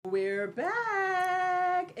We're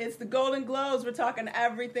back. It's the Golden Globes. We're talking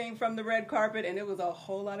everything from the red carpet, and it was a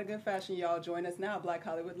whole lot of good fashion. Y'all join us now. Black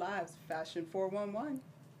Hollywood Live's Fashion 411.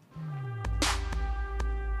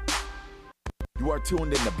 You are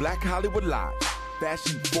tuned in to Black Hollywood Live,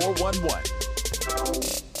 Fashion 411.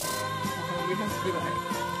 We have to be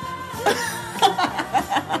like...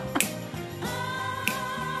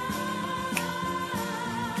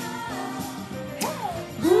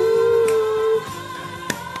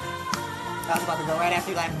 I was about to go right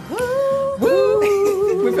after you, like, woo,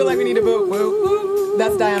 woo. We feel like we need a boo, woo, woo.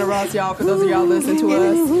 That's Diana Ross, y'all. For those of y'all listening to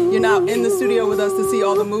us, you're not in the studio with us to see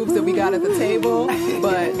all the moves that we got at the table,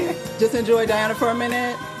 but just enjoy Diana for a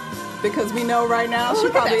minute, because we know right now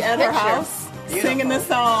she's probably at her house singing this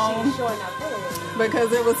song. She's showing up there.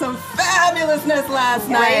 Because it was some fabulousness last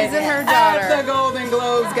night Raising her daughter at the Golden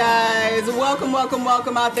Globes, guys. Welcome, welcome,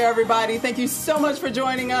 welcome out there, everybody. Thank you so much for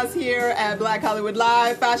joining us here at Black Hollywood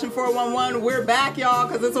Live, Fashion 411. We're back, y'all,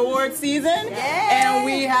 because it's award season. Yay. And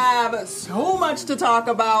we have so much to talk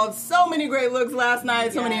about. So many great looks last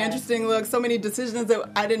night, so many interesting looks, so many decisions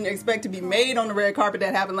that I didn't expect to be made on the red carpet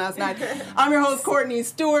that happened last night. I'm your host, Courtney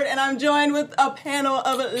Stewart, and I'm joined with a panel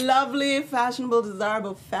of lovely, fashionable,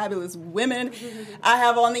 desirable, fabulous women. I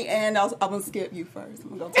have on the end, I'm going to skip you first.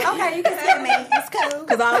 I'm going to go Okay, you can skip me. It's cool.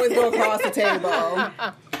 because I always go across the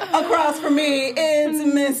table. Across from me, it's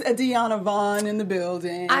Miss Deanna Vaughn in the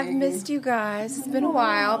building. I've missed you guys. It's been a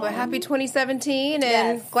while, but happy 2017 and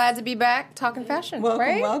Yes. glad to be back talking fashion. Welcome,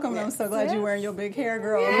 right? welcome. I'm so glad you're wearing your big hair,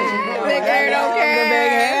 girl. Big hair, don't care.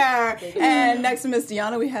 The big hair. And next to Miss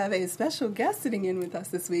Deanna, we have a special guest sitting in with us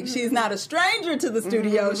this week. She's not a stranger to the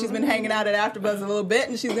studio. She's been hanging out at AfterBuzz a little bit,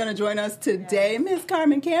 and she's going to join us today. Miss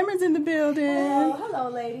Carmen Cameron's in the building. Oh, hello,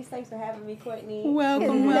 ladies. Thanks for having me, Courtney.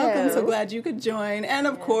 Welcome, Hello. welcome. So glad you could join. And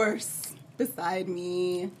of course, beside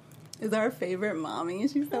me is our favorite mommy.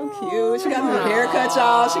 She's so cute. She got new haircut,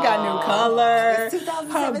 y'all. She got new color. It's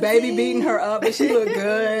 2017. Her baby beating her up, but she look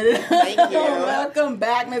good. Thank you. Welcome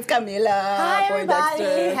back, Miss Camila. Hi, everybody.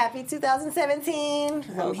 Poindexter. Happy 2017.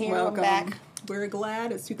 I'm here. I'm Welcome. back. We're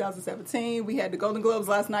glad it's 2017. We had the Golden Globes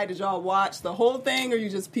last night. Did y'all watch the whole thing, or you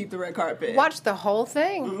just peeped the red carpet? Watched the whole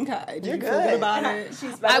thing. Okay. Did you feel good. good about it?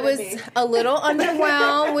 She's better I than was me. a little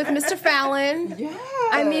underwhelmed with Mr. Fallon. Yeah.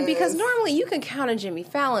 I mean, because normally you can count on Jimmy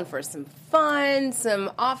Fallon for some fun,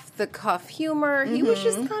 some off-the-cuff humor. He was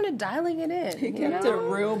just kind of dialing it in. He you kept know?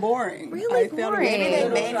 it real boring. Really I felt it was boring. a Maybe they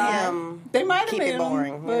little made dry. him They might have keep made it him,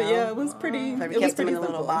 boring, but you know? yeah, it was pretty. Maybe It was kept him pretty in a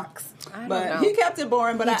little simple. box. I don't But know. he kept it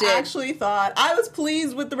boring. But He I did. actually thought I was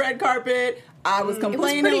pleased with the red carpet. I was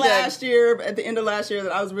complaining pretty good. last year, at the end of last year,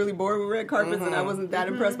 that I was really bored with red carpets and I wasn't that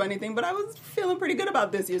impressed by anything. But I was feeling pretty good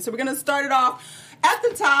about this year. So we're going to start it off at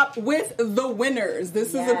the top with the winners. This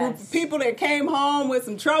is a group of people that came home with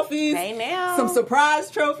some trophies, Hey, now. some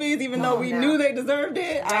surprise trophies, even though we now. knew they deserved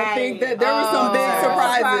it. I Right. think that there were some big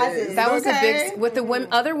surprises. That was a okay? big with the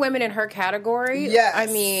other women in her category. Yes. I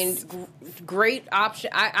mean, great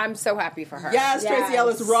option. I'm so happy for her. Yes, Yes. Tracy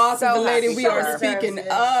Ellis Ross So is the lady happy we for are her. speaking Deserves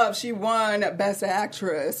it. of. She won Best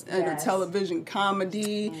Actress in a Yes. television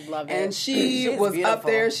comedy. Love it. And she She's was up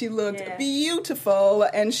beautiful. there. She looked Yeah. beautiful.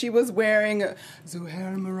 And she was wearing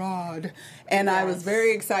Zuhair Murad. And I was Yes.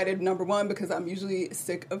 very excited, number one, because I'm usually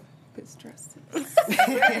sick of his dresses.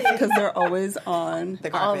 Because they're always on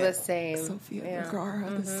The All carpet. the same. Sophia Yeah. Vergara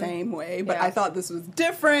the same way, but Yeah. I thought this was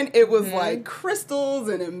different. It was like crystals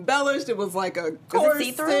and embellished. It was like a corset.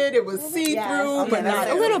 see-through? It was see-through, Yes. but Okay, not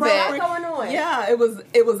that's a little super bit. free. Going on. Yeah, it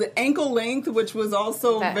was an ankle length, which was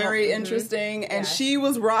also That very helped. interesting. And Yes. she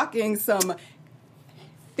was rocking some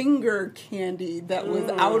finger candy that was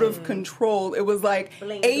out of control. It was like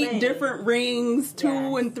Bling, 8 bling. different rings, 2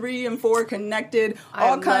 Yes. and 3 and 4 connected, I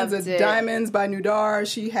all kinds of loved it. diamonds by Nudar.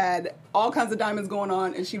 She had all kinds of diamonds going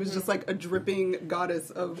on, and she was just like a dripping goddess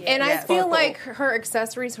of And I Yeah. feel sparkle. like her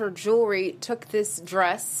accessories, her jewelry took this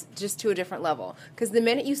dress just to a different level. Because the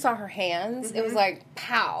minute you saw her hands, it was like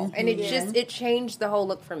pow, and it changed the whole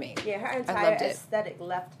look for me. Yeah, her I entire loved it. aesthetic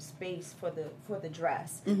left space for the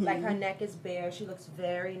dress. Like her neck is bare. She looks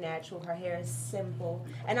very natural. Her hair is simple,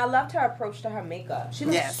 and I loved her approach to her makeup. She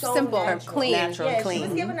looks Yes. so Simple, natural. clean. Natural, Yeah, clean. she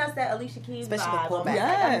was giving us that Alicia Keys Especially the vibe. pullback. Of like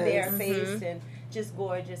Yes. a bare faced and just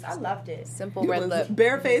gorgeous. I loved it. Simple It red was lip.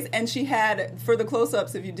 bareface, and she had, for the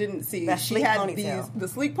close-ups, if you didn't see, That she sleek had ponytail. the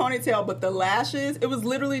sleek ponytail, but the lashes, it was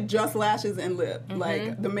literally just lashes and lip.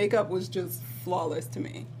 Like, the makeup was just flawless to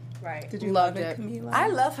me. Right. Did you Loved love it. Camila? I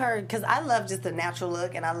love her because I love just the natural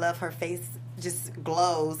look, and I love her face just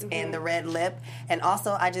glows and the red lip, and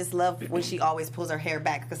also I just love when she always pulls her hair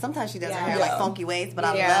back because sometimes she does her hair Yeah. like funky ways, but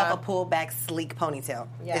I Yeah. love a pulled back sleek ponytail.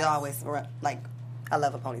 Yes. It always like I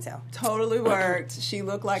love a ponytail. Totally worked. She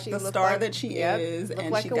looked like the star that she is, Looked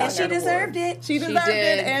and like she a got winner. And she that deserved award. it. She deserved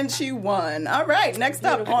did. it, and she won. All right, next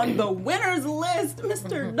up on the winners list,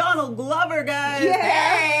 Mr. Donald Glover, guys.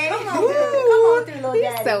 Yeah. Come on, Woo. come on through, little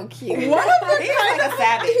daddy. So cute. One of the He's kind like of a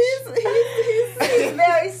savage. He's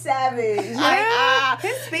very savage.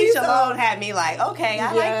 His speech alone had me like, okay,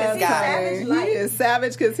 I like this guy. savage. He is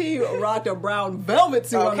savage because he rocked a brown velvet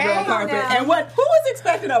suit on the Okay. red Come on carpet. now. And who was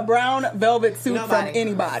expecting a brown velvet suit Nobody. from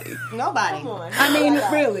anybody? Nobody. Come on. I mean,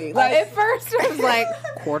 really. Like, At first, I was like,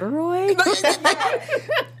 corduroy?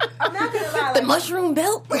 I'm not gonna lie. The Like, mushroom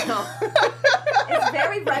belt? it's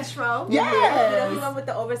very retro. Yes. The one with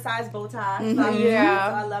the oversized bow tie. Yeah.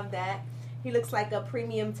 So I love that. He looks like a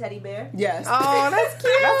premium teddy bear. yes. Oh, that's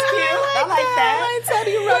cute. That's cute. I like that.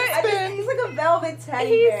 Teddy I just, Ruxpin. he's like a velvet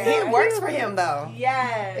teddy bear. It works for him though.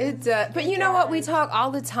 Yes. It does. But you know what? We talk all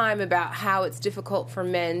the time about how it's difficult for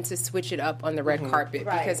men to switch it up on the red carpet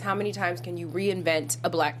Right. because how many times can you reinvent a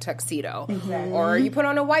black tuxedo Exactly. or you put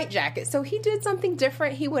on a white jacket? So he did something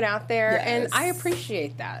different. He went out there, and Yes. I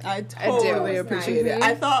appreciate that. I totally do. appreciate it.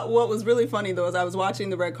 I thought what was really funny though is I was watching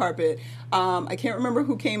the red carpet. I can't remember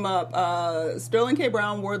who came up. Sterling K.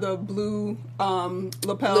 Brown wore the blue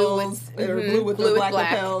lapels, blue with the black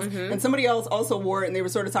lapels, and somebody else also wore it. And they were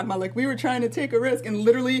sort of talking about like we were trying to take a risk, and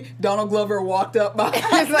literally Donald Glover walked up by,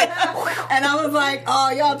 and I was like, oh,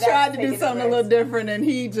 y'all tried to do taking a something a risk. little different, and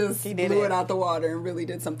he just did blew it. it out the water and really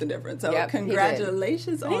did something different. So Yep, he did.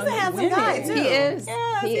 congratulations on He's a handsome winning. guy, too. He is.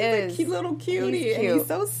 Yes, he he's is. a cute little cutie, He's and he's cute.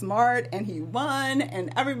 so smart, and he won,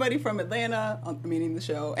 and everybody from Atlanta, meaning the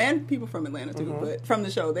show, and people from Atlanta too, but from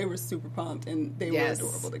the show, they were super pumped, and they Yes. were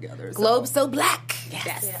adorable together. Globe so black.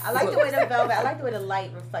 Yes. Yeah, I like the way the velvet. I like the way the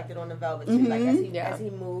light reflected on the velvet too. Like as he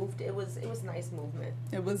moved, it was nice movement.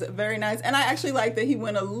 It was very nice, and I actually like that he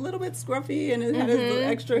went a little bit scruffy and it had his little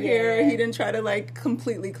extra hair. Yeah. He didn't try to like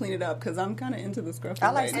completely clean it up because I'm kind of into the scruffy.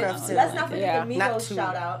 I like right scruff, now. too. Let's not forget Yeah. the Not Migos too-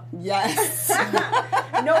 shout out. Yes.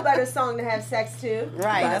 No better song to have sex to.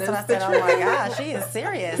 Right. That That's what I is the said. Oh my gosh, she is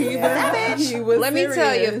serious. He was Let me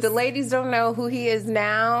tell you, if serious. the ladies don't know who he is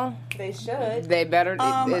now, They should. they better.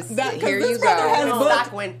 That- 'cause Here this you brother has go. booked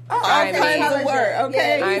Stock went. all I kinds mean- of work.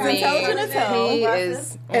 Okay, Yeah, he's I intelligent mean, as hell. he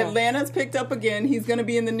is. Atlanta's picked up again. He's going to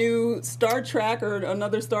be in the new Star Trek or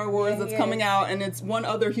another Star Wars that's coming out, and it's one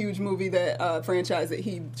other huge movie that franchise that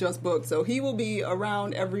he just booked. So he will be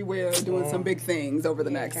around everywhere doing some big things over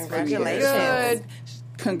the next few years. Congratulations. Good.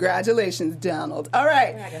 Congratulations, Donald. All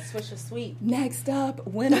right. Like a swish of sweet. Next up,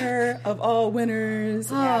 winner of all winners.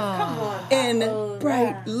 Come on. In Viola.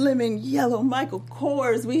 bright lemon yellow Michael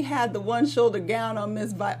Kors, we had the one shoulder gown on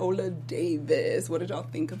Miss Viola Davis. What did y'all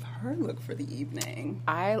think of her look for the evening?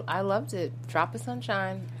 I loved it. Drop of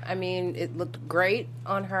sunshine. I mean, it looked great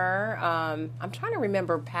on her. I'm trying to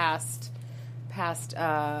remember past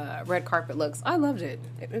red carpet looks. I loved it.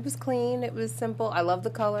 It was clean. It was simple. I love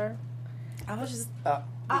the color. I was just.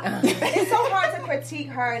 It's so hard to critique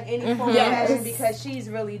her in any form Yes. of fashion because she's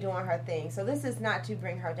really doing her thing. So this is not to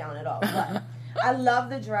bring her down at all. But I love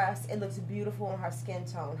the dress. It looks beautiful on her skin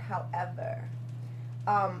tone. However,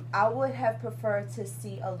 I would have preferred to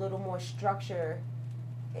see a little more structure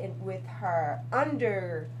with her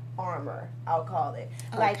under armor, I'll call it.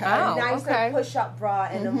 Like Okay. a Oh, nicer okay. push-up bra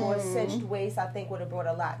and a more cinched waist, I think would have brought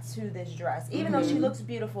a lot to this dress. Even though she looks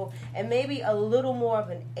beautiful, and maybe a little more of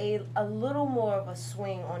a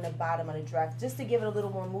swing on the bottom of the dress, just to give it a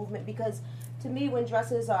little more movement. Because to me, when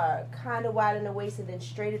dresses are kind of wide in the waist and then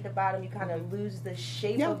straight at the bottom, you kind of lose the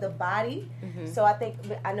shape Yeah. of the body. So I think,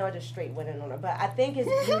 I know I just straight went in on her, but I think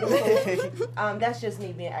it's beautiful. That's just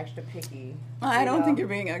me being extra picky. I don't know. think you're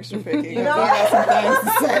being extra picky. You know? I got some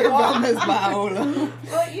things to say about Miss Viola.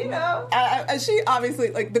 Well, you know. She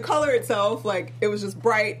obviously, like, the color itself, like, it was just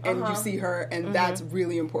bright, and you see her, and that's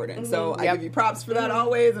really important. So I Yep. give you props for that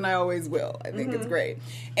always, and I always will. I think it's great.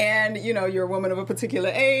 And, you know, you're a woman of a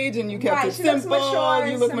particular age, and you kept Right, it she looks simple, mature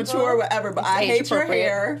you and look simple. mature, whatever, but I Age hate your appropriate.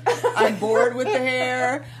 hair. I'm bored with the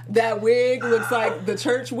hair. That wig looks like the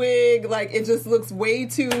church wig. Like, it just looks way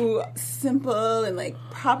too simple and, like,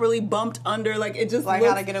 properly bumped under. Like, it just Like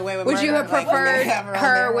looks... how to get away with Would murder. you have like, when they preferred have on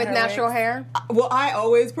her there with her natural wigs. hair? Well, I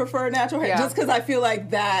always prefer natural hair Yeah. just because I feel like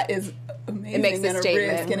that is amazing. It makes a and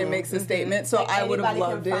statement. risk, and it makes a statement. So I would have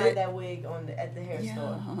Anybody loved can it. find that wig at the hair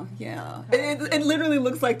store. Yeah. It literally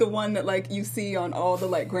looks like the one that like you see on all the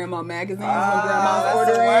like grandma magazines when grandma's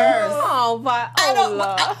ordering. Oh, I don't,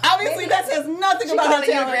 Viola. obviously that says nothing about her calling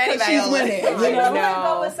you talent Granny because she's Viola. winning. I You wouldn't know?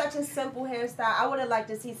 go with such a simple hairstyle. I would have liked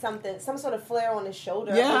to see some sort of flare on the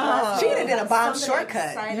shoulder. Yeah. She could have did a bomb Something shortcut.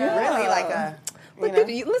 exciting. Yeah. Really, like a. Look at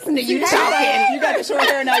you. Listen to you You talking. got the short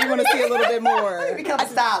hair now. You want to see a little bit more. Become a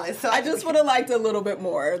stylist. So I just would have liked a little bit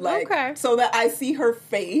more, like, Okay. so that I see her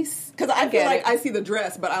face. Because I feel get like it. I see the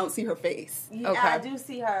dress, but I don't see her face. Yeah, Okay. I do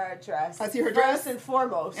see her dress. I see her dress? first and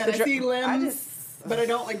foremost. And I see limbs, just- but I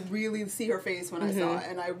don't like really see her face when I saw it,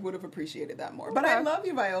 and I would have appreciated that more. But I Okay. love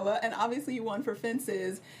you, Viola, and obviously you won for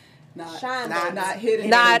Fences, not Shine not, Fences. hidden,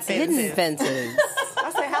 Not Hidden hidden fences.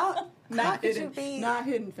 I say, how not could hidden, you be? not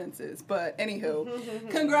hidden fences. But anywho,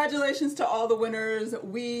 congratulations to all the winners.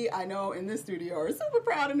 I know in this studio are super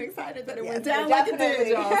proud and excited that it went down like it did,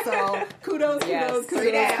 definitely. y'all. So kudos, Yes.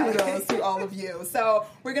 kudos to all of you. So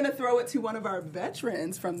we're gonna throw it to one of our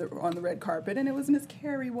veterans on the red carpet, and it was Miss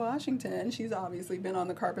Kerry Washington. She's obviously been on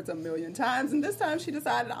the carpets a million times, and this time she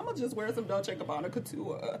decided, I'm gonna just wear some Dolce & Gabbana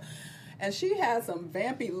couture. And she had some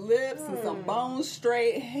vampy lips and some bone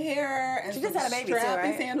straight hair and She some just had a baby too, strappy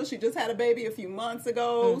right? sandals. She just had a baby a few months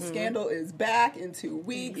ago. Scandal is back in 2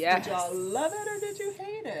 weeks. Yes. Did y'all love it or did you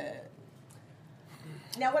hate it?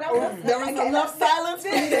 Now, what I will There was enough silence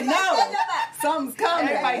for me to know something's coming.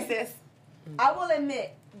 Everybody says. I will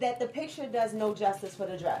admit that the picture does no justice for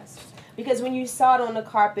the dress. Because when you saw it on the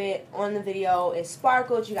carpet, on the video, it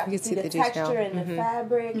sparkled. You got You to could see see the the detail. texture and the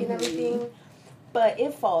fabric and everything. But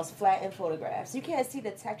it falls flat in photographs. You can't see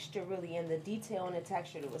the texture really, and the detail in the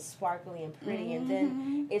texture that was sparkly and pretty. And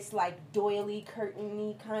then it's like doily,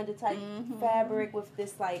 curtainy kind of type fabric with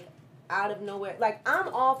this like out of nowhere. Like, I'm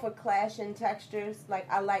all for clashing textures.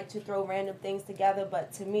 Like, I like to throw random things together.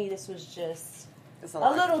 But to me, this was just It's a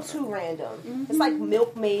lot. little too random. It's like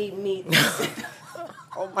milkmaid meat.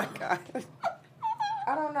 Oh my God.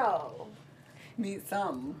 I don't know. Meet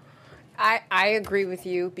some. I agree with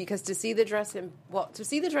you because to see the dress in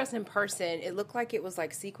person, it looked like it was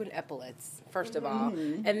like sequin epaulets first of all,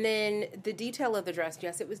 and then the detail of the dress.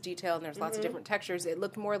 Yes, it was detailed, and there's lots of different textures. It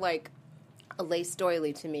looked more like a lace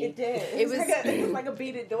doily to me. It did. It was. it was like a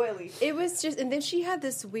beaded doily. It was just, and then she had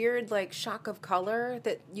this weird like shock of color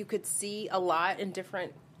that you could see a lot in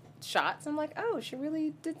different shots. I'm like, oh, she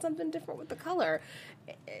really did something different with the color.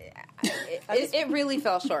 It really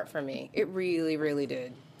fell short for me. It really, really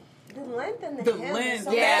did. The length and the The hem. length.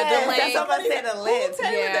 So Yeah, the length. That's what I said, the length.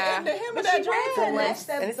 Yeah. The hem of But that she dress. tried to match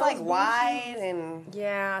that. And it's those like blue wide shoes. and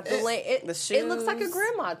Yeah, the it looks like a shoes.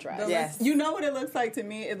 grandma dress. Yes. You know what it looks like to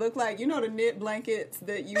me? It looked like, you know, the knit blankets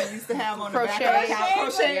that you used to have on the back of Crochet. the couch.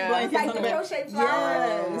 Crochet Yeah. blankets Like on the the back. crochet flowers.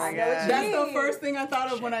 Yes. Oh my I know what God. you That's the mean. first thing I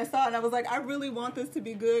thought of when I saw it. And I was like, I really want this to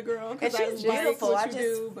be good, girl. and Because I she's like beautiful. what I you just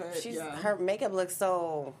do, but she's yeah. her makeup looks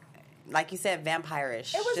so, like you said,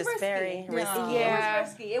 vampire-ish. It was just risky. very Yeah. risky. Yeah. It was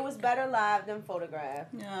risky. It was better live than photographed.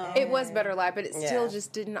 Yeah. It was better live, but it still Yeah.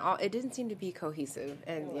 just didn't. It didn't seem to be cohesive,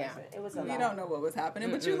 and yeah. It was a You lot. don't know what was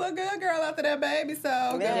happening, but you look good, girl, after that baby.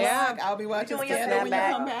 So good Yeah. luck. I'll be watching doing your Scandal when you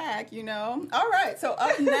snapback. come back. You know. All right. So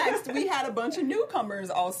up next, we had a bunch of newcomers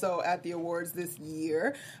also at the awards this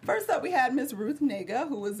year. First up, we had Miss Ruth Negga,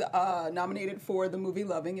 who was nominated for the movie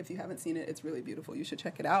Loving. If you haven't seen it, it's really beautiful. You should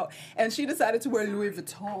check it out. And she decided to wear Louis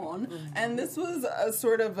Vuitton, and this was a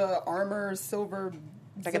sort of a armor silver.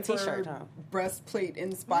 Like a zipper t-shirt, huh? breastplate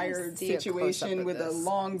inspired See a close-up situation of with a this.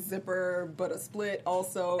 long zipper but a split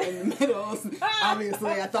also in the middle.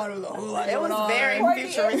 Obviously, I thought it was a whole lot It going was on. very Courtney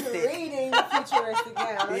is futuristic. reading futuristic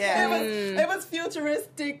now. Okay? Yeah. It was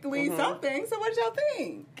futuristically something. So what y'all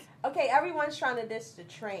think? Okay, everyone's trying to ditch the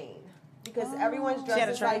train. Because everyone's She had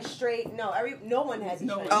a dressed train? like straight. No, no one has a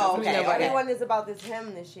No train. one has Oh, okay. Nobody. Everyone is about this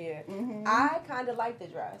hem this year. I kind of like the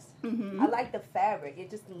dress. I like the fabric.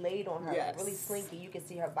 It just laid on her Yes. really slinky. You could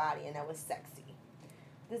see her body, and that was sexy.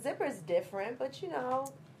 The zipper is different, but you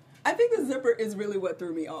know, I think the zipper is really what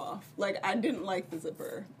threw me off. Like, I didn't like the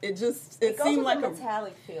zipper. It it seemed goes with like a a...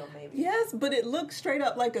 metallic feel, maybe. Yes, but it looked straight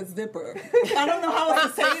up like a zipper. I don't know how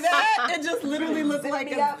else to say that. It just literally looked Zip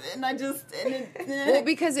like me a... up. And I just... And it, Well,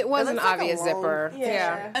 because it was an looks like a obvious roll. zipper.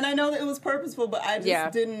 Yeah. And I know that it was purposeful, but I just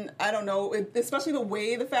Yeah. didn't, I don't know, especially the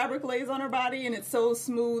way the fabric lays on her body, and it's so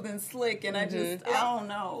smooth and slick, and I just, I don't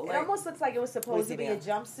know. It Like, almost looks like it was supposed to be a Let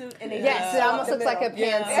me jumpsuit, and they Yes, just it sew almost up looks the like a middle.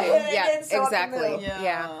 Yeah. pantsuit. And Yeah, then sew up the exactly. middle.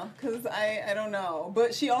 yeah, because I don't know.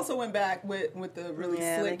 But she also went back with the really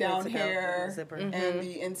Yeah, slick they down could have took out hair the zipper. and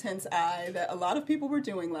the intense eye that a lot of people were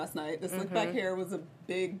doing last night. The slick back hair was a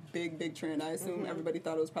big trend. I assume everybody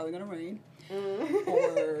thought it was probably going to rain.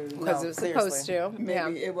 Or Because no, it was supposed seriously. to. maybe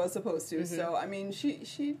Yeah. it was supposed to. So I mean,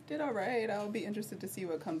 she did all right. I'll be interested to see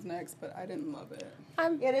what comes next, but I didn't love it.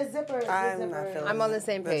 Yeah, the zipper. I'm not feeling I'm on the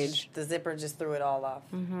same page. The zipper just threw it all off.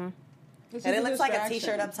 It's And just it looks like a distraction.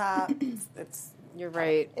 t-shirt up top. It's You're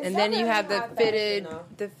right. It's and then you definitely have the high fashion, fitted, though.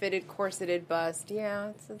 the fitted corseted bust. Yeah,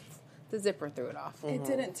 it's The zipper threw it off. It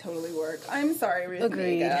didn't totally work. I'm sorry, Riz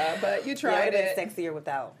Agreed. Mega, but you Yeah, tried it it. sexier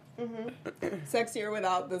without. Sexier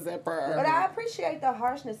without the zipper. But I appreciate the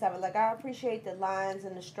harshness of it. Like, I appreciate the lines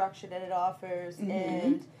and the structure that it offers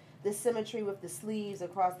and the symmetry with the sleeves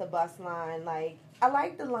across the bust line. Like, I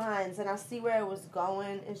like the lines and I see where it was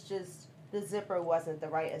going. It's just the zipper wasn't the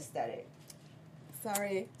right aesthetic.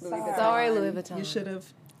 Sorry, Sorry, Louis Vuitton. You should have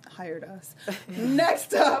hired us.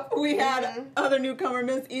 Next up, we had other newcomer,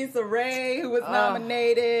 Miss Issa Rae, who was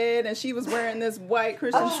nominated, and she was wearing this white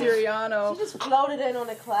Christian Siriano. She just floated in on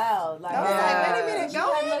a cloud. Like, I was like, wait a minute, she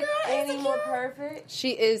go couldn't ahead, look girl. any more perfect.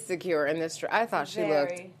 She is secure in this dress. I thought she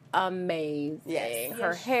looked Very. amazing. Yes.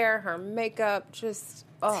 Her hair, her makeup, just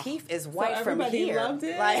Teeth is white from everybody here. loved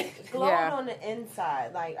it? Like, Glowing Yeah. on the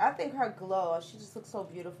inside. Like, I think her glow, she just looks so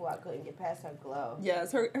beautiful. I couldn't get past her glow.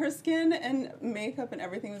 Yes, her skin and makeup and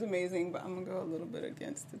everything was amazing, but I'm gonna go a little bit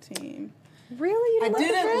against the team. Really? You I like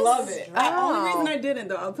the didn't dress? love it. The Wow. only reason I didn't,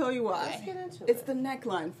 though, I'll tell you why. Let's get into It's it. the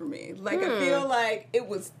neckline for me. Like, I feel like it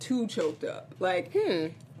was too choked up. Like,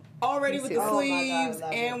 already with the Oh my God, I sleeves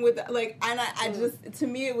love and with, like, and I just, to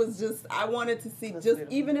me, it was just, I wanted to see just,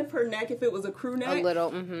 beautiful. even if her neck, if it was a crew neck, A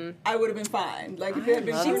little, I would have been fine. Like, if it had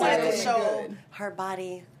been she crew neck, wanted it to would show be good. her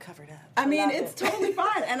body covered up. I mean, love it's it. totally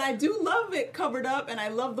fine, and I do love it covered up, and I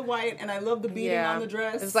love the white, and I love the beading Yeah. on the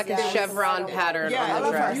dress. It was like a Yeah. chevron pattern Yeah, on I the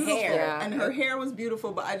love dress. her beautiful, hair. and her hair was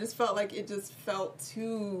beautiful, but I just felt like it just felt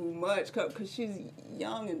too much because she's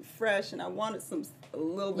young and fresh, and I wanted a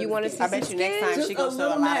little bit. You of wanna skin. see I bet you next time Just she a goes to a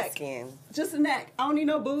little lot neck. of skin. Just a neck. I don't need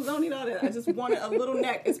no boobs. I don't need all that. I just wanted a little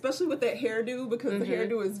neck, especially with that hairdo because the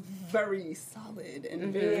hairdo is very solid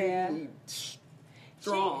and very Yeah.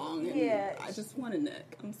 strong. And yeah. I just want a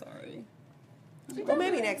neck. I'm sorry. Well,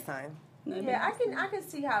 maybe next time. Yeah, I can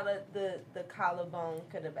see how the collarbone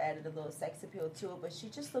could have added a little sex appeal to it, but she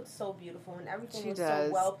just looks so beautiful and everything She was does.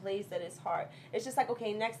 so well placed that it's hard. It's just like,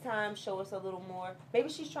 okay, next time show us a little more. Maybe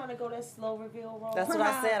she's trying to go that slow reveal role. That's what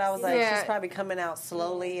I said. I was like, Yeah. she's probably coming out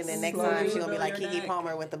slowly, and then next Slowly time she's gonna be reveal like your Keke neck.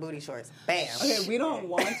 Palmer with the booty shorts. Bam. Okay, we don't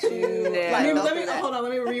want you. Yeah. Let me, Don't let do me that. hold on.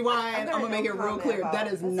 Let me rewind. I'm I'm gonna gonna make no it real comment clear. about That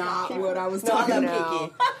it. is That's not not what I was No, I talking love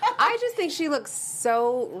about. Keke. I just think she looks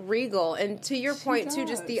so regal, and to your point too,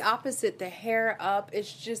 just does. the opposite. The hair up,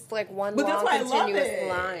 it's just like one But that's long why I love continuous it.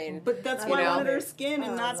 line. But that's You why I know? wanted her skin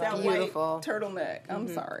and not that Beautiful. white turtleneck.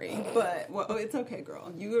 I'm sorry, but well, it's okay,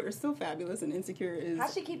 girl. You are still fabulous, and Insecure is. How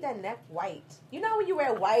she keep that neck white? You know when you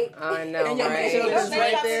wear white. I know, And your right? makeup Your is right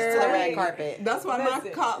makeup is there. To the red right. carpet. That's why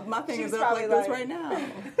Listen, my thing she's is up probably like this like- right now.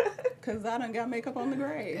 Because I done got makeup on the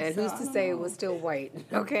grave. And so who's I to don't say it know. was still white?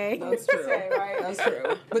 Okay. That's true. Say, right? That's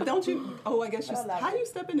true. But don't you? Oh, I guess you. I love How do it. you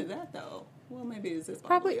step into that though? Well, maybe it's just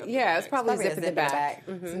Probably, yeah, it's probably Probably a zipping zip it in the back.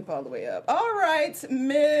 back. Zip all the way up. All right,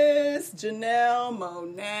 Miss Janelle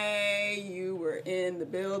Monáe, you were in the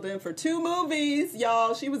building for 2 movies,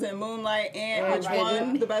 y'all. She was in Moonlight and which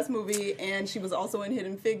won the best movie, and she was also in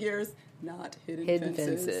Hidden Figures, not Hidden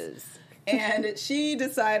Fences. And she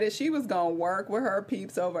decided she was going to work with her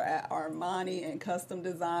peeps over at Armani and custom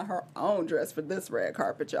design her own dress for this red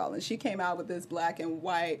carpet, y'all. And she came out with this black and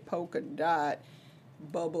white polka dot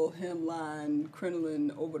bubble hemline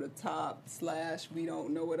crinoline over the top / we don't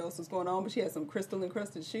know what else was going on, but she had some crystal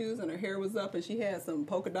encrusted shoes and her hair was up and she had some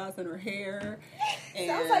polka dots in her hair. And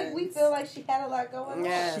Sounds like we feel like she had a lot going on.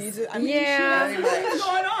 Yes. she just, I mean, Yeah. she has things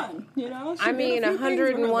going on, you know? She I did a mean, few things with her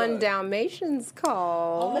 101 look. Dalmatians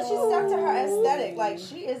called. But she stuck to her aesthetic. Like,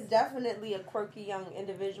 she is definitely a quirky young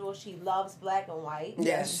individual. She loves black and white.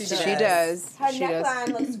 Yes, she does. She does. Her She neckline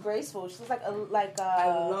does. looks graceful. She looks like I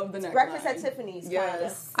love the neckline. Breakfast at Tiffany's.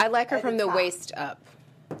 Yes. I like her At from the the top. waist up.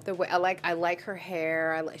 The way I like her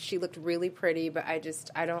hair. She looked really pretty, but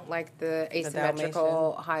I don't like the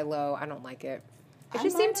asymmetrical high low. I don't like it. It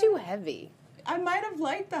just seemed too heavy. I might have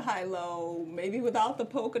liked the high-low, maybe without the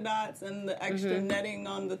polka dots and the extra netting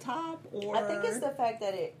on the top. Or I think it's the fact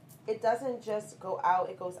that it doesn't just go out;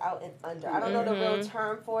 it goes out and under. I don't know the real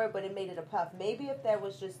term for it, but it made it a puff. Maybe if that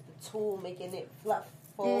was just the tool making it fluff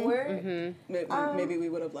forward. maybe we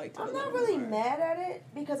would have liked it. I'm a not little really more. mad at it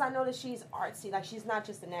because I know that she's artsy. Like, she's not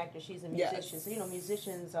just an actor; she's a musician. Yes. So, you know,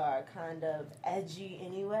 musicians are kind of edgy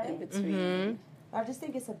anyway. In between. I just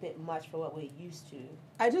think it's a bit much for what we're used to.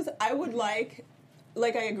 I would like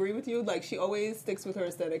I agree with you. Like, she always sticks with her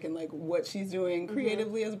aesthetic and like what she's doing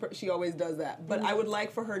creatively as she always does that. But I would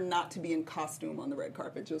like for her not to be in costume on the red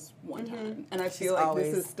carpet just one time. And I feel like this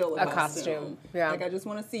always is still a costume. Yeah. Like, I just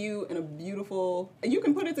want to see you in a beautiful. You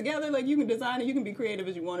can put it together. Like, you can design it. You can be creative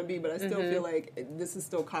as you want to be. But I still feel like this is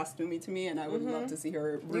still costumey to me, and I would love to see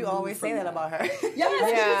her. You always say that about her.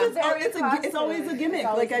 Yes, Yeah. it's always a gimmick. It's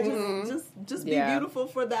always Like, I a just be Yeah. beautiful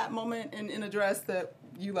for that moment in a dress that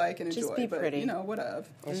you like and enjoy. Just be but, pretty. You know, whatever.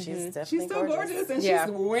 And she's definitely She's still gorgeous, and Yeah.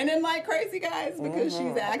 she's winning like crazy, guys, because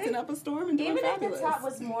she's acting up a storm and doing Even if fabulous. the top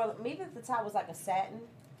was more, maybe if the top was like a satin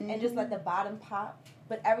and just let the bottom pop,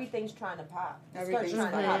 but everything's trying to pop. The skirt's Everything's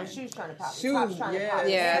trying to fine. pop. The shoes trying to pop. Shoes, The top's trying to pop.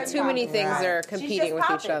 Yeah, Skirt's too many popping. things Right. are She's competing just with each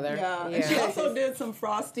popping. other. Yeah, and she also did some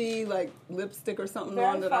frosty like lipstick or something Very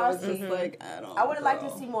on that I was frosty. just like, I don't. I would have liked to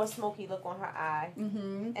girl. see more smoky look on her eye,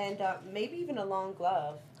 and maybe even a long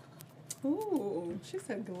glove. Ooh, she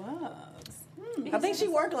said gloves. I think she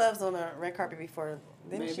wore gloves on a red carpet before,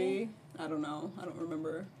 didn't Maybe she? I don't know. I don't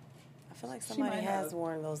remember. I feel like somebody might has have.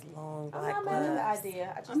 worn those long I'm black not mad at the gloves.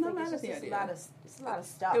 idea. I just I'm not think mad it's at just the a lot idea. of it's a lot of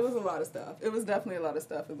stuff. It was a lot of stuff. It was definitely a lot of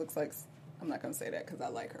stuff. It looks like I'm not going to say that because I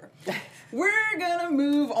like her. We're going to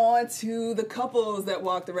move on to the couples that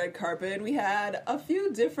walked the red carpet. We had a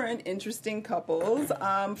few different interesting couples.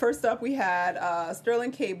 First up, we had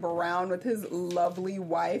Sterling K. Brown with his lovely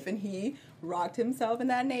wife, and he rocked himself in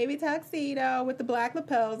that navy tuxedo with the black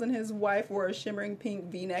lapels, and his wife wore a shimmering pink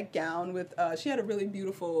V-neck gown with, she had a really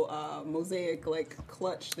beautiful mosaic like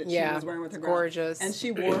clutch that she Yeah, was wearing with her it's gown. gorgeous. And she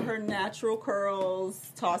wore her natural curls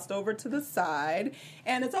tossed over to the side.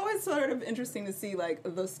 And it's always sort of interesting to see like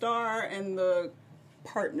the star and the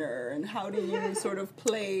partner, and how do you sort of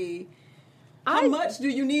play. How much do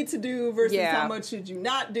you need to do versus how much should you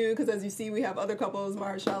not do? Because as you see, we have other couples,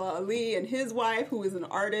 Mahershala Ali and his wife, who is an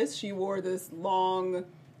artist. She wore this long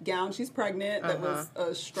gown. She's pregnant. That was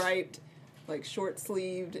a striped, like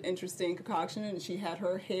short-sleeved, interesting concoction. And she had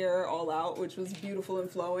her hair all out, which was beautiful and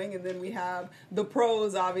flowing. And then we have the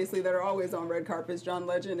pros, obviously, that are always on red carpets, John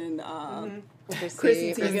Legend and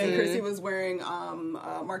Chrissy Teigen. Chrissy was wearing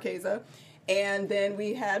Marchesa. And then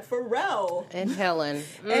we had Pharrell. And Helen.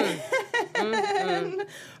 And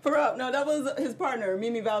Pharrell, no, that was his partner,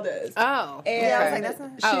 Mimi Valdez. Oh. And Yeah, I was like, that's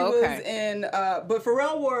not- she Oh, okay. was in, but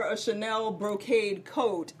Pharrell wore a Chanel brocade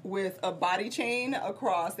coat with a body chain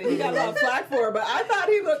across that he got a lot of flack for, but I thought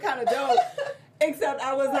he looked kind of dope. Except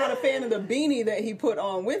I was not a fan of the beanie that he put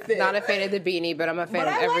on with it. Not a fan of the beanie, but I'm a fan But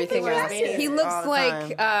of I like everything the else. jacket. He All looks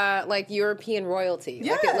the like European royalty.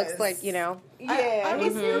 Like it looks like, you know. Yeah, I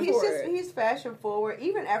was here he's for just it. he's fashion forward.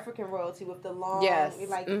 Even African royalty with the long, Yes.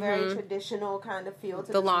 like very traditional kind of feel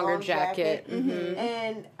to The this longer long jacket.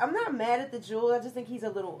 And I'm not mad at the jewel. I just think he's a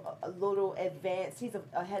little advanced. He's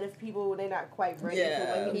ahead of people when they're not quite ready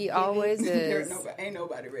for what He he's always There is. ain't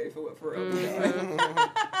nobody ready for what Pharrell was doing.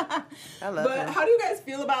 I love But him. how do you guys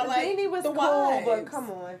feel about The like beanie was the cool, wives? but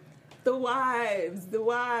come on. The wives.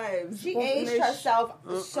 She Well, aged they- herself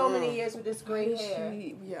so many years with this gray hair.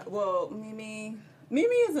 Well, Mimi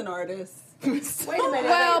is an artist. Wait a minute.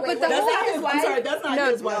 Well, wait, but the That's whole- not his wife. I'm sorry, that's not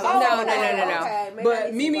his wife. no. Okay, maybe I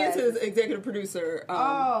But need Mimi some is his glasses. executive producer,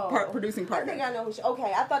 producing I partner. think I know who she.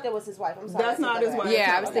 Okay, I thought that was his wife. I'm sorry. That's I not said his that. wife.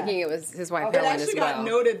 Yeah, I was Okay. thinking it was his wife It Helen as actually well. got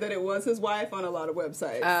noted that it was his wife on a lot of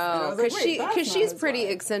websites. And I Oh, was like, wait, that's not she's his pretty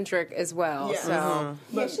wife. eccentric as well. Yes. So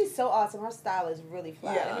Yeah, she's so awesome. Her style is really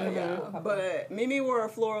fly. Yeah. But Mimi wore a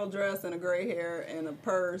floral dress and a gray hair and a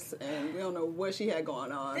purse, and we don't know what she had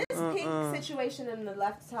going on. This pink situation in the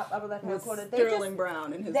upper left hand With corner, Sterling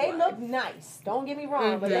Brown and his they wife. look nice. Don't get me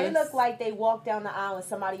wrong, but they Yes. look like they walked down the aisle at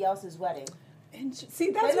somebody else's wedding. And see,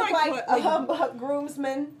 They that's look like, like, what, a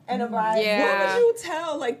groomsman and a bride. Yeah. What would you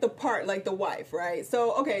tell, like, the part, like, the wife, right?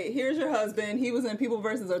 So, okay, here's your husband. He was in People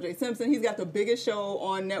vs. O.J. Simpson. He's got the biggest show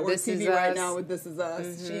on network This TV Is right Us. now with This Is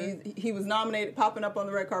Us. He was nominated, popping up on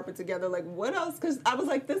the red carpet together. Like, what else? Because I was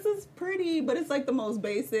like, this is pretty, but it's, like, the most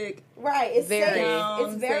basic. Right, it's Very. safe.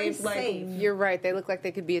 It's very Safe, like, safe. you're right. They look like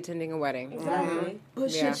they could be attending a wedding. Exactly. But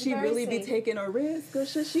Yeah. should she Very really be safe. taking a risk, or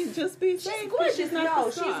should she just be safe? She's 'Cause gorgeous. She's not No,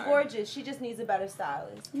 the she's star. gorgeous. She just needs a better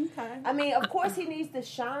stylist. Okay. I mean, of course, he needs to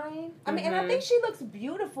shine. I mean, and I think she looks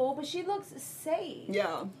beautiful, but she looks safe.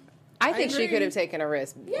 Yeah. I think she agree. could have taken a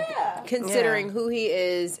risk. Yeah. Considering who he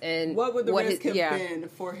is and What would the risk have yeah. been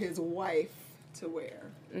for his wife to wear?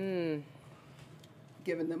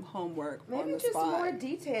 Giving them homework on Maybe the just spot. more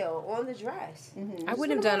detail on the dress. I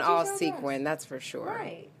wouldn't have Just a done more all detailed sequin, that's for sure. dress.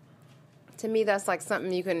 Right. To me, that's like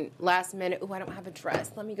something you can last minute. Oh, I don't have a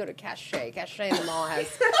dress. Let me go to Cachet. Cachet in the mall has.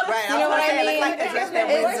 Right, You know what I mean? Like the dress that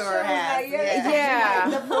It's- Windsor has.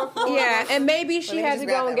 Yeah. Yeah, and maybe she Let me had just to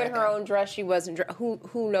grab go and that get right her there. own dress. She wasn't.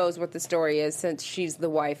 Who knows what the story is since she's the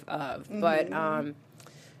wife of. But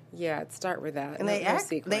yeah, I'd start with that. And No- they no act,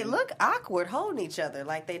 sequin. they look awkward holding each other,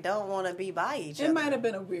 like they don't want to be by each It other. might have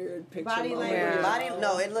been a weird picture. Body moment. language.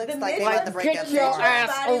 No, it looks The like they midget- about to break Get up. your Body ass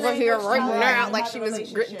body over here language, right how now, they like have she a was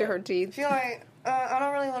gritting relationship. through her teeth. She's like, I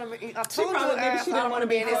don't really want to be. I told probably- you, maybe she didn't I don't wanna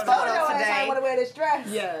be in his in photo photo I today. want to wear this dress.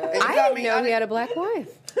 Yeah. I didn't know he had a black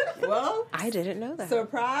wife. Well, I didn't know that.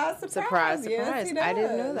 surprise, surprise. Surprise, Yes, surprise. he does. I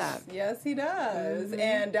didn't know that. Yes, he does.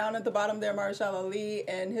 And down at the bottom there, Marshall Ali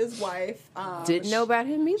and his wife. Didn't know about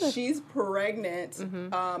him either. She's pregnant.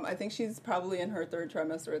 I think she's probably in her third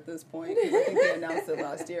trimester at this point, because I think they announced it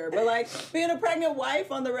last year. But, like, being a pregnant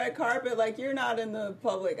wife on the red carpet, like, you're not in the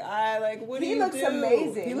public eye. Like, what do He you looks do?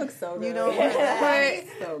 amazing. He looks so good. You know what? But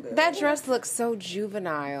So good. that dress looks so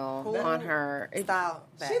juvenile on her. Style.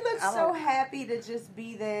 She looks I so love- happy to just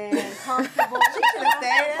be there and comfortable.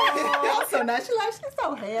 also nice. She's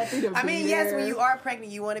so happy to I be mean, yes, there. when you are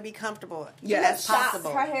pregnant, you want to be comfortable. Yes. as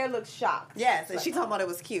possible. Her hair looks shocked. Yes, and she talking about it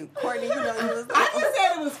was cute. Courtney, you know, you was. I just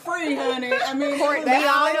said it was free, honey. I mean, Courtney, They we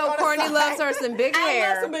all always know on the Courtney side. loves her some big I love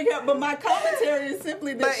hair. some big hair, but my commentary is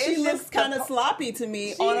simply that But she it's looks just kind of sloppy to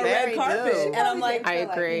me on a very red carpet, do. and I'm like, I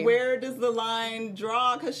agree. where does the line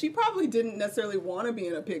draw? Because she probably didn't necessarily want to be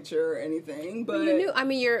in a picture or anything, but You knew. I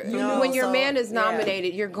mean, No, when your so, man is yeah.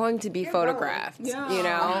 nominated, you're going to be photographed. Yeah. You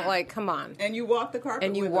know, like come on, and you walk the carpet,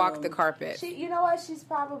 and you with walk them, the carpet. You know what? She's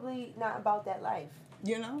probably not about that life.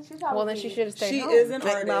 You know, She's probably, Well, then she should have stayed she home. is an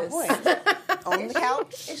Make my artist. point. On the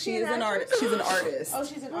couch. She is an artist. She's an artist. Oh,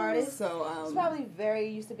 she's an artist. So She's probably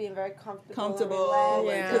used to being very comfortable. comfortable and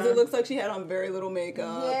Yeah. because it looks like she had on very little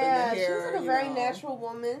makeup Yeah, and the she hair. was like a you very know. natural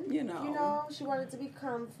woman. You know. She wanted to be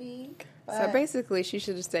comfy. So but basically, she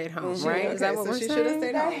should have stayed home, She- right? okay, Is that what so we're she saying? should have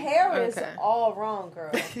stayed the home. hair is Okay. all wrong,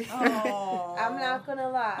 girl. Oh, I'm not gonna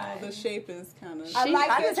lie. the shape is kind of. I like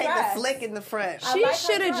I your just hate the dress. slick in the front. I She like her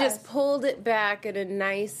should have dress. just pulled it back at a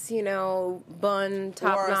nice, bun,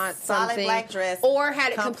 top Or a knot, solid something, black dress, or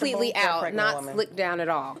had it comfortable completely for a out, pregnant not woman. slicked down at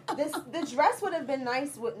all. The dress would have been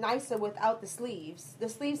nicer without the sleeves. The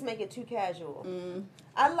sleeves make it too casual.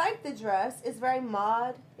 I like the dress. It's very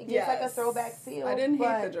mod. It gives like a Yes. throwback feel. I didn't hate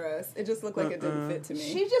but the dress. It just looked like it didn't fit to me.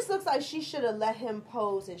 She just looks like she should have let him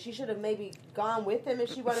pose, and she should have maybe gone with him if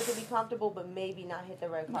she wanted to be comfortable, but maybe not hit the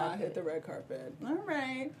red carpet. Not hit the red carpet. All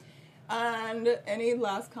right. And any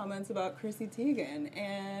last comments about Chrissy Teigen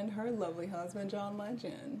and her lovely husband, John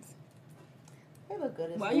Legend? They look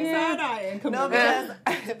good as Why well. you side-eyeing? Come No, on.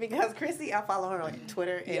 because Chrissy, I follow her on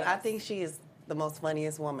Twitter, and Yes. I think she is the most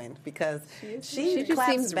funniest woman because is. she She just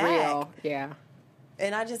claps seems back. real. Yeah.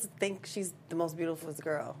 And I just think she's the most beautiful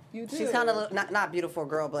girl. You She's do. kind of not beautiful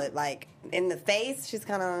girl, but like in the face, she's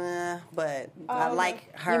kind of. But I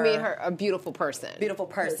like her. You mean her a beautiful person? beautiful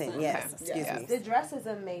person? Yes. Okay. Excuse Yeah. me. The dress is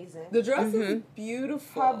amazing. The dress is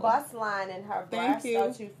beautiful. Her bust line and her Thank breasts you.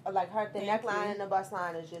 are too, like the Thank neckline you. and the bust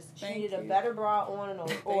line is just, she Thank needed a you. better bra on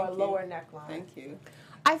or a you. lower neckline. Thank you.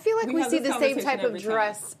 I feel like We we have see this the same conversation type of every time.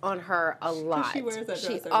 dress on her a lot. she wears that dress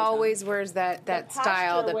She every always time. wears that posture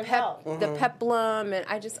style, the would help. the peplum, and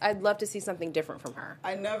I'd love to see something different from her.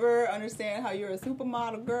 I never understand how you're a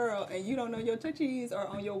supermodel girl and you don't know your chichis are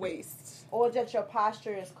on your waist. Or that your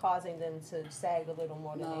posture is causing them to sag a little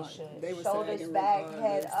more than No, they should. they were Shoulders sagging back,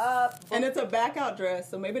 regardless. head up. And it's a back out dress,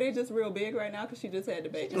 so maybe they just real big right now because she just had the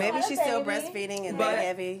baby. Maybe had a she's still baby. breastfeeding and But very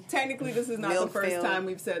heavy. technically, this is not the Milk first filled. time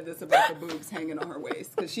we've said this about the boobs hanging on her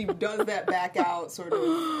waist because she does that back out sort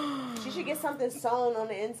of. She should get something sewn on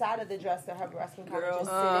the inside of the dress that her breast can kind Girl, of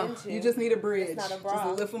just sit into. you just need a bridge. It's not a bra.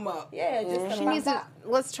 Just lift them up. Yeah, just She needs to.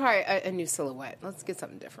 Let's try a new silhouette. Let's get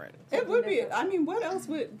something different. It would be. I mean, what else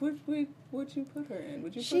would you put her in?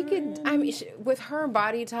 Would you? She put her could. in? I mean, with her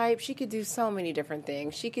body type, she could do so many different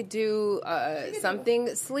things. She could do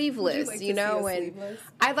something sleeveless, like to you know. see a And sleeveless?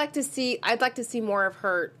 I'd like to see more of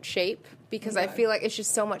her shape because I Okay. feel like it's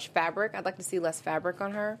just so much fabric. I'd like to see less fabric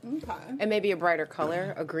on her, Okay. and maybe a brighter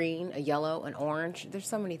color, a green, a yellow, an orange. There's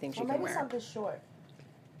so many things Or she can maybe wear. something short.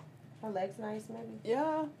 Her legs nice, maybe.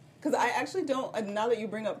 Yeah. Because I actually don't. Now that you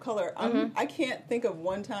bring up color, I can't think of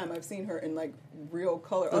one time I've seen her in like real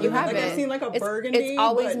color. Other You than, like, haven't. I've seen like a It's- burgundy. it's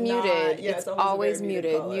always but muted. Not, yeah, It's a always very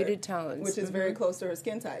muted, color, muted tones. which is very close to her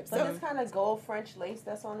skin type. But So this kind of gold French lace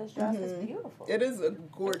that's on this dress is beautiful. it is a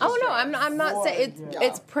gorgeous. Oh no, dress. I'm not saying Gorgeous.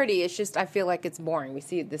 it's pretty. It's just I feel like it's boring. We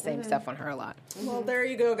see the same stuff on her a lot. Well, there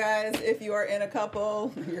you go, guys. If you are in a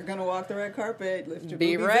couple, you're gonna walk the red carpet. Lift your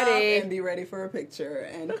Be boobies ready. up and be ready for a picture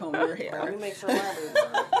and comb your Let me hair. make sure mine is.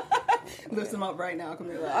 Lift them up right now.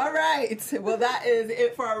 Camila. All right. Well, that is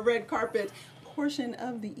it for our red carpet portion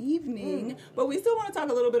of the evening. But we still want to talk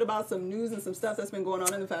a little bit about some news and some stuff that's been going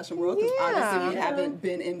on in the fashion world. Because obviously we haven't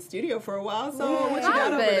been in studio for a while. So what you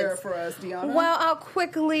got over Haven't. there for us, Deanna? Well, I'll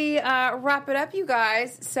quickly wrap it up, you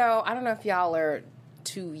guys. So I don't know if y'all are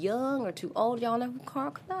too young or too old. Y'all know who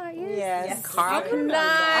Carl Kanai is? Yes. Carl I remember.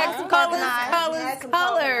 Kanai. Had some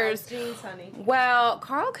Colors. jeans, honey. Well,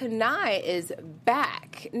 Carl Kanai is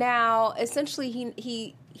back now. Essentially,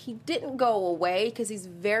 he he didn't go away because he's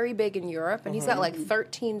very big in Europe, and he's got like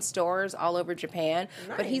 13 stores all over Japan.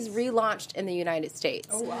 But he's relaunched in the United States.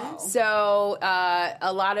 Oh, wow. So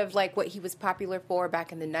a lot of like what he was popular for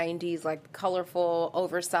back in the 90s, like colorful,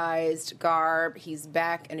 oversized garb. He's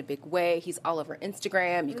back in a big way. He's all over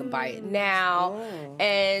Instagram. You can buy it now,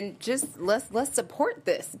 and just let's support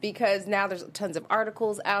this because now there's tons of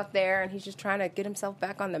articles out there, and he's just trying to get himself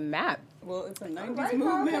back on the map. Well, it's a 90s Right,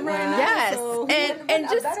 movement right. right now. Yes, so and a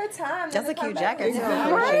just better time. That's than a to cute come back jacket, with too.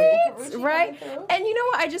 Carucci. Right. coming through. And you know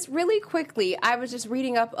what? I just really quickly, I was just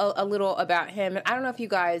reading up a little about him, and I don't know if you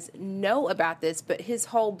guys know about this, but his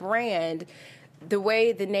whole brand, the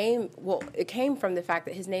way the name, well, it came from the fact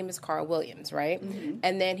that his name is Carl Williams, right?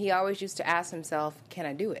 And then he always used to ask himself, "Can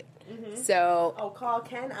I do it?" So. Oh, Carl,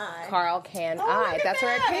 can I? Carl, can look I? at That's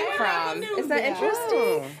where it that. came I from. never knew Isn't that that.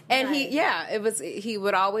 interesting? And he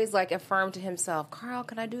would always like affirm to himself, "Carl,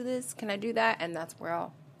 can I do this? Can I do that?" And that's where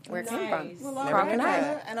it came Nice. from. Well, all Carl, right, can I?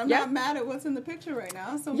 Tyler, and I'm Yeah. not mad at what's in the picture right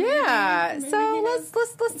now. So Yeah, maybe so he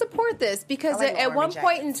let's support this because I like at army one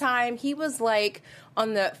point in jackets. time he was like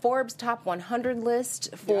on the Forbes top 100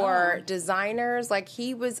 list for Yeah. designers. Like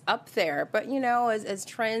he was up there, but you know, as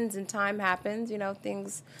trends and time happens, you know,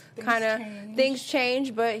 things kind of change. things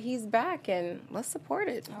change. But he's back, and let's support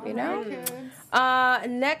it. You know. kids.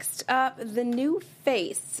 Next up, the new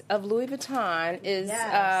face of Louis Vuitton is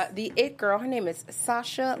Yes. the it girl. Her name is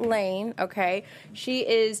Sasha Lane. Okay, she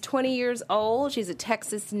is 20 years old. She's a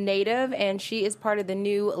Texas native, and she is part of the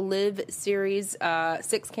new Live Series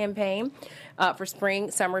 6 campaign for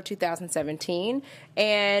spring summer 2017.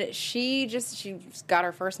 And she got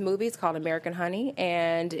her first movie. It's called American Honey,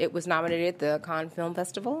 and it was nominated at the Cannes Film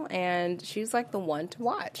Festival. And she's like the one to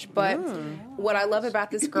watch. But what I love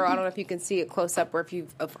about this girl, I don't know if you can see it close up or if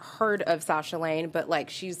you've heard of Sasha Lane, but like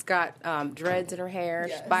she's got dreads in her hair.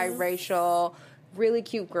 Yes. She's biracial. Really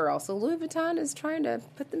cute girl. So Louis Vuitton is trying to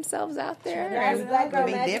put themselves out there. Yes, and Black Girl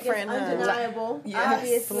Be Magic different, is huh? undeniable. Yes.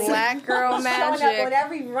 Obviously, Black Girl showing up on Magic.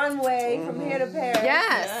 every runway from here to Paris.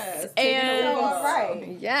 Yes. taking And over. So,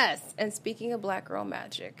 right. yes. And speaking of Black Girl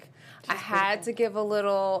Magic, I had to give a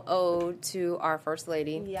little ode to our First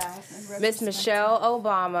Lady. Yes. Miss Michelle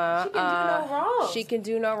Obama. She can do no wrong. She can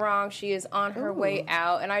do no wrong. She is on her way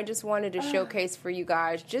out, and I just wanted to showcase for you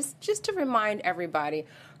guys, just to remind everybody,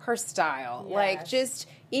 her style. Yes. Like, just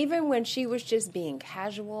even when she was just being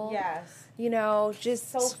casual. Yes. You know,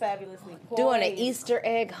 just So fabulously poised. doing an Easter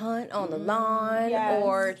egg hunt on the lawn Yes.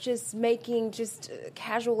 or just making just a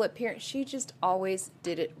casual appearance. She just always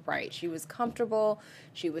did it right. She was comfortable.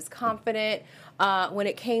 She was confident. When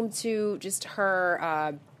it came to just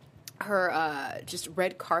her just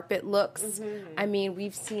red carpet looks. I mean,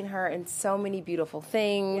 we've seen her in so many beautiful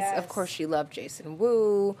things. Yes. Of course, she loved Jason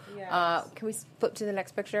Wu. Yes. Can we flip to the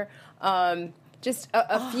next picture? Just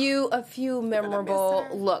a few memorable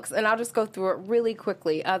looks, and I'll just go through it really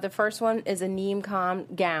quickly. The first one is a Neem Calm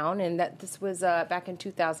gown, and this was back in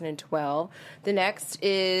 2012. The next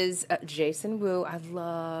is Jason Wu. I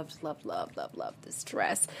loved this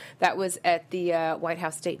dress. That was at the White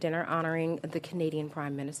House State Dinner honoring the Canadian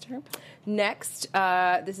Prime Minister. Next,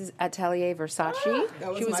 this is Atelier Versace. That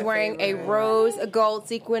was She was my wearing a favorite. rose gold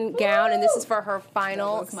sequin gown, and this is for her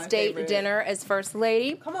final was my state favorite. dinner as First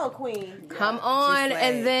Lady. Come on, Queen. Come on. slayed.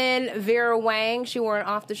 And then Vera Wang, she wore an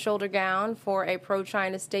off-the-shoulder gown for a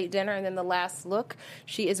pro-China state dinner. And then the last look,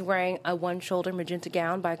 she is wearing a one-shoulder magenta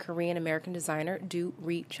gown by Korean-American designer Do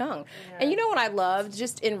Ri Chung. And you know what I loved,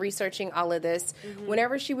 just in researching all of this,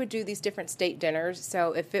 whenever she would do these different state dinners,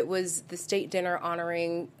 so if it was the state dinner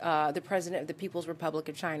honoring the president of the People's Republic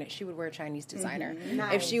of China, she would wear a Chinese designer.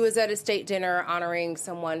 If she was at a state dinner honoring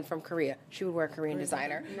someone from Korea, she would wear a Korean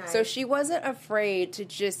designer. Nice. So she wasn't afraid to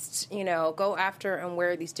just, you know, go after and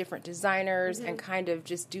wear these different designers and kind of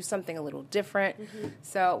just do something a little different.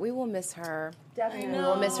 So we will miss her. Definitely. We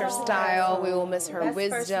will miss her style. We will miss her Best First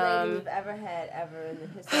Lady wisdom. we've ever had in the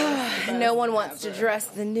history. No one wants to dress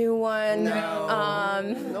the new one.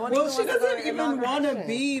 Well, she doesn't even want to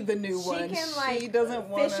be the new She one. can like she doesn't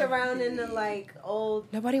want fish around in the like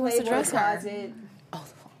old. Nobody wants to Playboy dress her. closet. Oh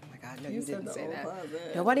my God, no, you said didn't the say old that.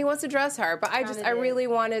 closet. Nobody wants to dress her, but I Kinda really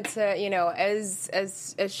wanted to, you know, as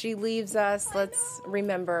she leaves us, let's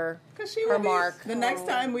remember Because she her will be, mark. the next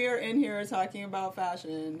time we are in here talking about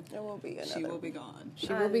fashion, There will be she will be gone.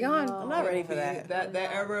 She will be gone. I'm not ready for that. That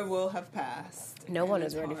era will have passed. No And one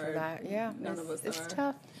it's is ready for hard. that. Yeah, None of us it's are.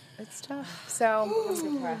 tough. It's tough. So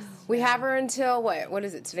we have her until what? What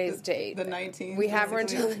is it? Today's date. The 19th. We have her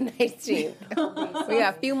until the 19th. We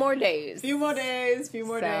got a few more days. Few more days.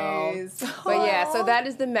 But yeah, so that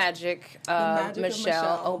is the magic of magic of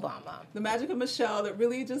Michelle Michelle. Obama. The magic of Michelle that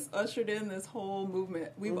really just ushered in this whole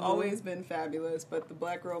movement. We've always been fabulous, but the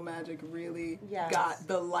Black Girl Magic really Yes. got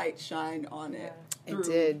the light shine on it. It Through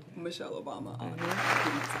did. Michelle Obama. Oh, look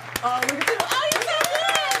at you. Oh, you're so good.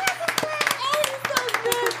 Oh, you're so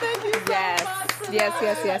good. Thank you so Yes. much for Yes, that.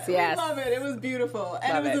 yes, yes, yes. We love it. It was beautiful.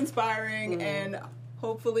 And Love it was it. inspiring. And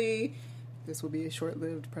hopefully this will be a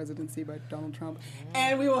short-lived presidency by Donald Trump.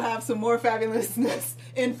 And we will have some more fabulousness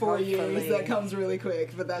in 4 years. That comes really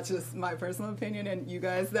quick. But that's just my personal opinion. And you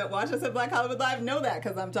guys that watch us at Black Hollywood Live know that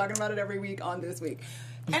because I'm talking about it every week on This Week.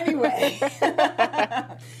 Anyway,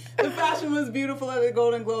 the fashion was beautiful at the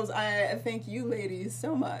Golden Globes. I thank you ladies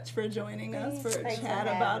so much for joining us for a Thanks for chat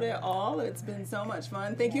having about me. it all. It's been so much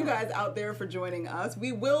fun. Thank you guys out there for joining us.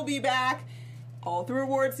 We will be back all through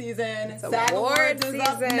award season. SAG award Awards is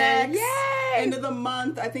up season. next. Yay! End of the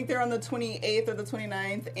month. I think they're on the 28th or the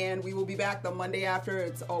 29th, and we will be back the Monday after.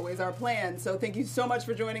 It's always our plan. So thank you so much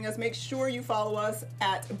for joining us. Make sure you follow us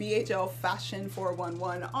at BHL Fashion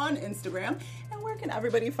 411 on Instagram. And where can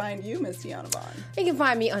everybody find you, Miss Tiana Vaughn? You can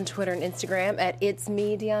find me on Twitter and Instagram at It's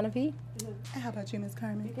Me, Deanna V. How about you, Miss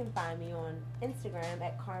Carmen? You can find me on Instagram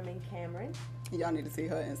at Carmen Cameron. Y'all need to see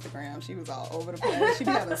her Instagram. She was all over the place. She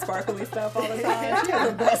be having sparkly stuff all the time. She has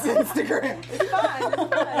the best Instagram.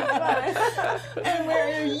 And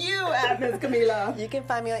where are you at, Miss Camila? You can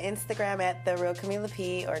find me on Instagram at The Real Camila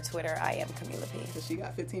P or Twitter, I am Camila P. She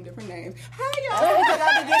got 15 different names. Hi, Because y'all.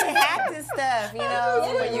 I've been getting hacked and stuff, you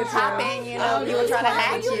know. When you pop in, you know, people trying to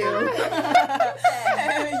hack you.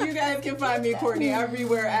 And you guys can find me, Courtney,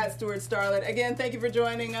 everywhere at Stuart Starlet. Again, thank you for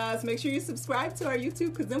joining us. Make sure you subscribe to our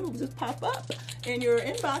YouTube because then we'll just pop up in your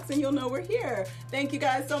inbox and you'll know we're here. Thank you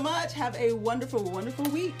guys so much. Have a wonderful, wonderful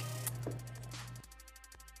week.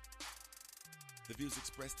 The views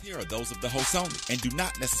expressed here are those of the host only and do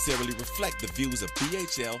not necessarily reflect the views of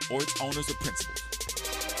BHL or its owners or principals.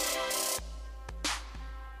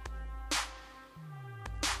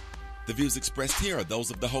 The views expressed here are those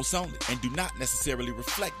of the host only and do not necessarily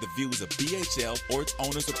reflect the views of BHL or its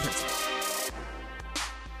owners or principals.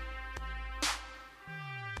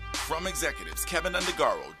 From executives Kevin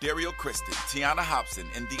Undergaro, Dario Kristen, Tiana Hobson,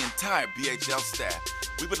 and the entire BHL staff,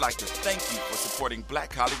 we would like to thank you for supporting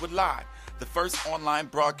Black Hollywood Live, the first online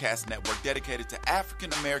broadcast network dedicated to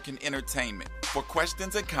African American entertainment. For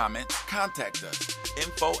questions and comments, contact us.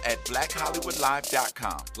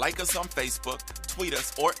 info@blackhollywoodlive.com. Like us on Facebook, tweet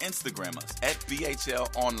us, or Instagram us at BHL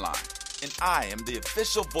Online. And I am the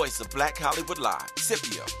official voice of Black Hollywood Live,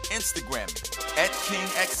 Scipio. Instagram me at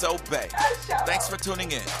KingXOBay. Thanks for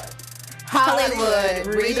tuning in. Hollywood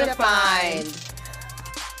Redefined.